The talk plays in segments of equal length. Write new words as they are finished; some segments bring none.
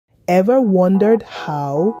Ever wondered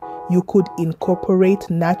how you could incorporate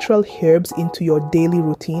natural herbs into your daily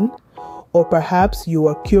routine? Or perhaps you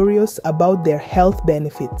are curious about their health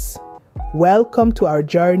benefits? Welcome to our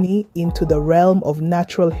journey into the realm of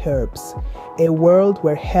natural herbs, a world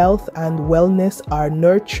where health and wellness are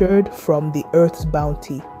nurtured from the earth's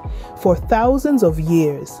bounty. For thousands of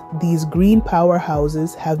years, these green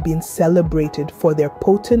powerhouses have been celebrated for their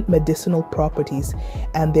potent medicinal properties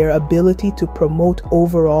and their ability to promote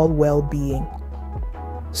overall well-being.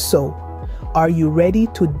 So, are you ready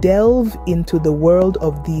to delve into the world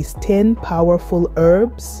of these 10 powerful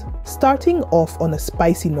herbs? Starting off on a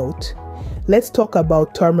spicy note, let's talk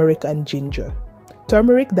about turmeric and ginger.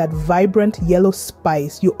 Turmeric, that vibrant yellow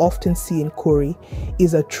spice you often see in curry,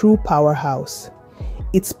 is a true powerhouse.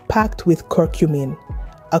 It's packed with curcumin,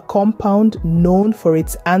 a compound known for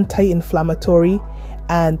its anti-inflammatory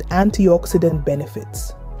and antioxidant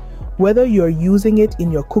benefits. Whether you're using it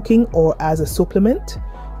in your cooking or as a supplement,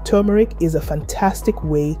 turmeric is a fantastic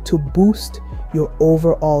way to boost your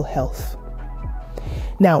overall health.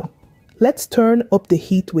 Now, let's turn up the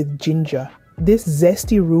heat with ginger. This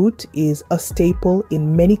zesty root is a staple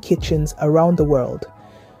in many kitchens around the world.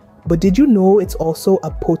 But did you know it's also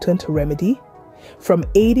a potent remedy? From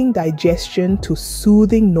aiding digestion to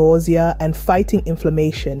soothing nausea and fighting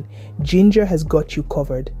inflammation, ginger has got you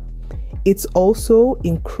covered. It's also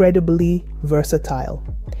incredibly versatile.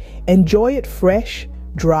 Enjoy it fresh,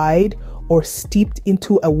 dried, or steeped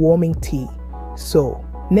into a warming tea. So,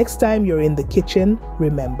 next time you're in the kitchen,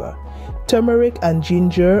 remember, turmeric and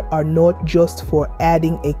ginger are not just for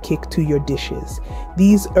adding a kick to your dishes.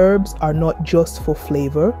 These herbs are not just for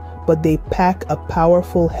flavor, but they pack a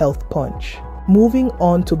powerful health punch. Moving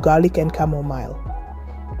on to garlic and chamomile.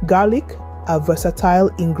 Garlic, a versatile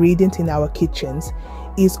ingredient in our kitchens,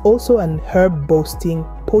 is also an herb boasting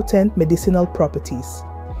potent medicinal properties.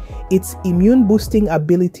 Its immune-boosting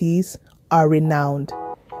abilities are renowned,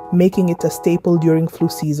 making it a staple during flu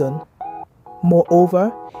season.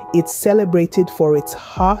 Moreover, it's celebrated for its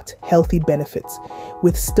heart-healthy benefits,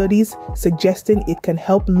 with studies suggesting it can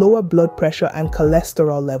help lower blood pressure and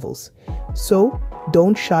cholesterol levels. So,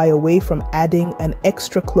 don't shy away from adding an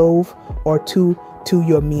extra clove or two to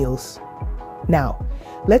your meals. Now,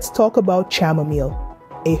 let's talk about chamomile,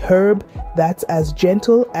 a herb that's as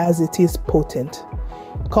gentle as it is potent.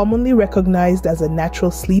 Commonly recognized as a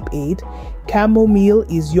natural sleep aid, chamomile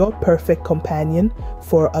is your perfect companion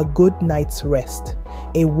for a good night's rest.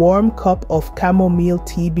 A warm cup of chamomile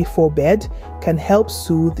tea before bed can help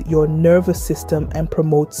soothe your nervous system and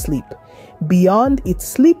promote sleep. Beyond its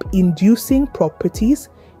sleep-inducing properties,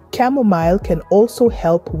 chamomile can also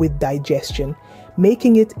help with digestion,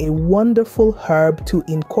 making it a wonderful herb to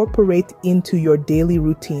incorporate into your daily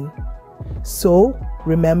routine. So,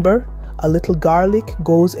 remember, a little garlic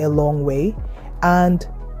goes a long way, and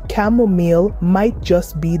chamomile might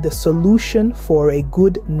just be the solution for a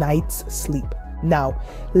good night's sleep. Now,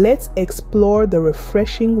 let's explore the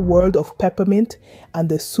refreshing world of peppermint and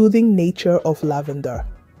the soothing nature of lavender.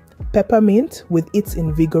 Peppermint, with its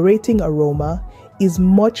invigorating aroma, is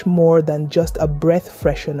much more than just a breath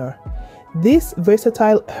freshener. This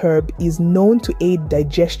versatile herb is known to aid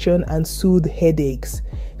digestion and soothe headaches.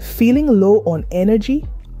 Feeling low on energy?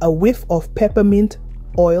 A whiff of peppermint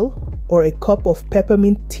oil or a cup of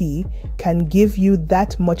peppermint tea can give you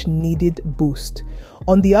that much needed boost.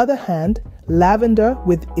 On the other hand, lavender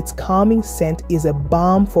with its calming scent is a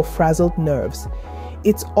balm for frazzled nerves.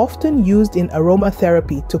 It's often used in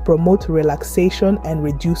aromatherapy to promote relaxation and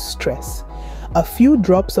reduce stress. A few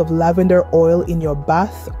drops of lavender oil in your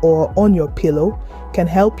bath or on your pillow can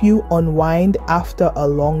help you unwind after a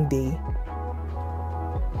long day.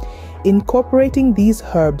 Incorporating these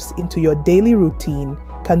herbs into your daily routine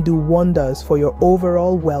can do wonders for your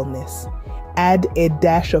overall wellness. Add a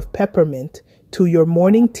dash of peppermint to your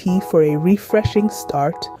morning tea for a refreshing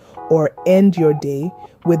start, or end your day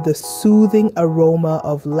with the soothing aroma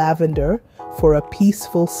of lavender for a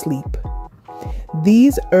peaceful sleep.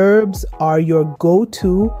 These herbs are your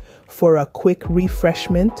go-to for a quick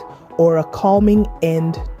refreshment or a calming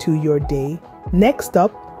end to your day. Next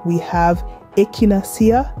up, we have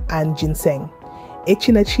Echinacea and ginseng.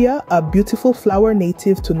 Echinacea, a beautiful flower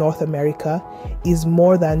native to North America, is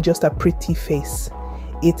more than just a pretty face.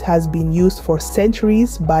 It has been used for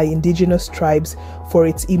centuries by indigenous tribes for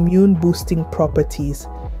its immune-boosting properties.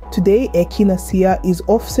 Today, Echinacea is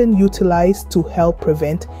often utilized to help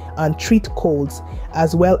prevent and treat colds,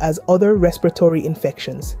 as well as other respiratory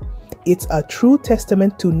infections. It's a true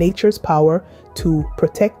testament to nature's power to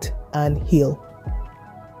protect and heal.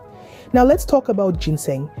 Now let's talk about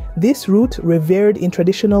ginseng. This root, revered in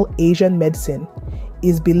traditional Asian medicine,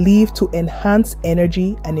 is believed to enhance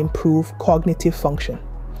energy and improve cognitive function.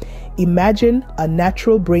 Imagine a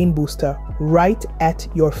natural brain booster right at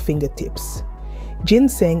your fingertips.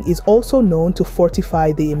 Ginseng is also known to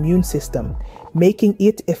fortify the immune system, making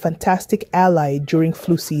it a fantastic ally during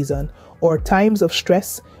flu season or times of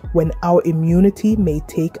stress when our immunity may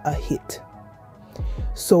take a hit.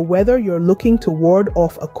 So whether you're looking to ward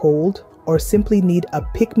off a cold or simply need a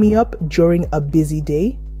pick-me-up during a busy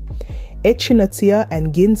day, Echinacea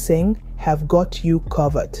and ginseng have got you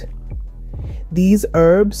covered. These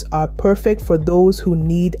herbs are perfect for those who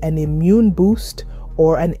need an immune boost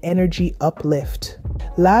or an energy uplift.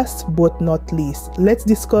 Last but not least, let's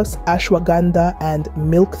discuss ashwagandha and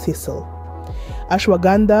milk thistle.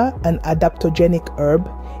 Ashwagandha, an adaptogenic herb,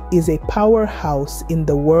 is a powerhouse in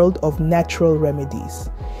the world of natural remedies.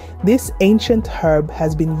 This ancient herb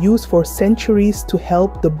has been used for centuries to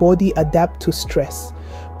help the body adapt to stress,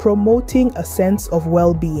 promoting a sense of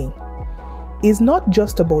well-being. It's not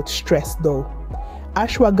just about stress though.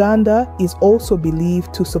 Ashwagandha is also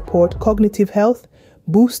believed to support cognitive health,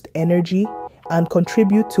 boost energy, and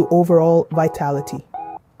contribute to overall vitality.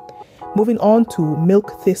 Moving on to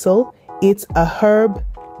milk thistle, it's a herb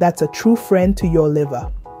that's a true friend to your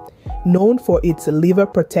liver. Known for its liver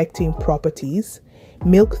protecting properties,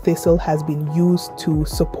 milk thistle has been used to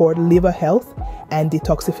support liver health and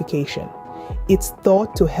detoxification. It's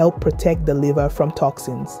thought to help protect the liver from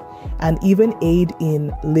toxins and even aid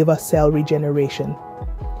in liver cell regeneration.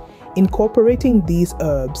 Incorporating these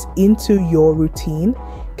herbs into your routine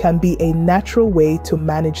can be a natural way to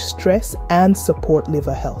manage stress and support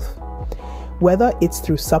liver health. Whether it's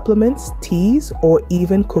through supplements, teas, or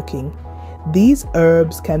even cooking, these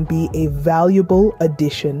herbs can be a valuable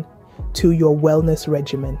addition to your wellness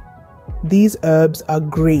regimen. These herbs are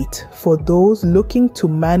great for those looking to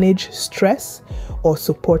manage stress or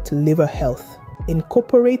support liver health.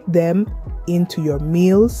 Incorporate them into your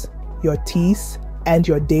meals, your teas, and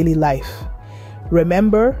your daily life.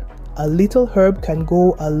 Remember, a little herb can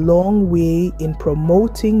go a long way in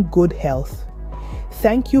promoting good health.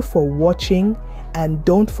 Thank you for watching, and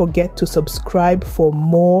don't forget to subscribe for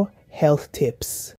more health tips.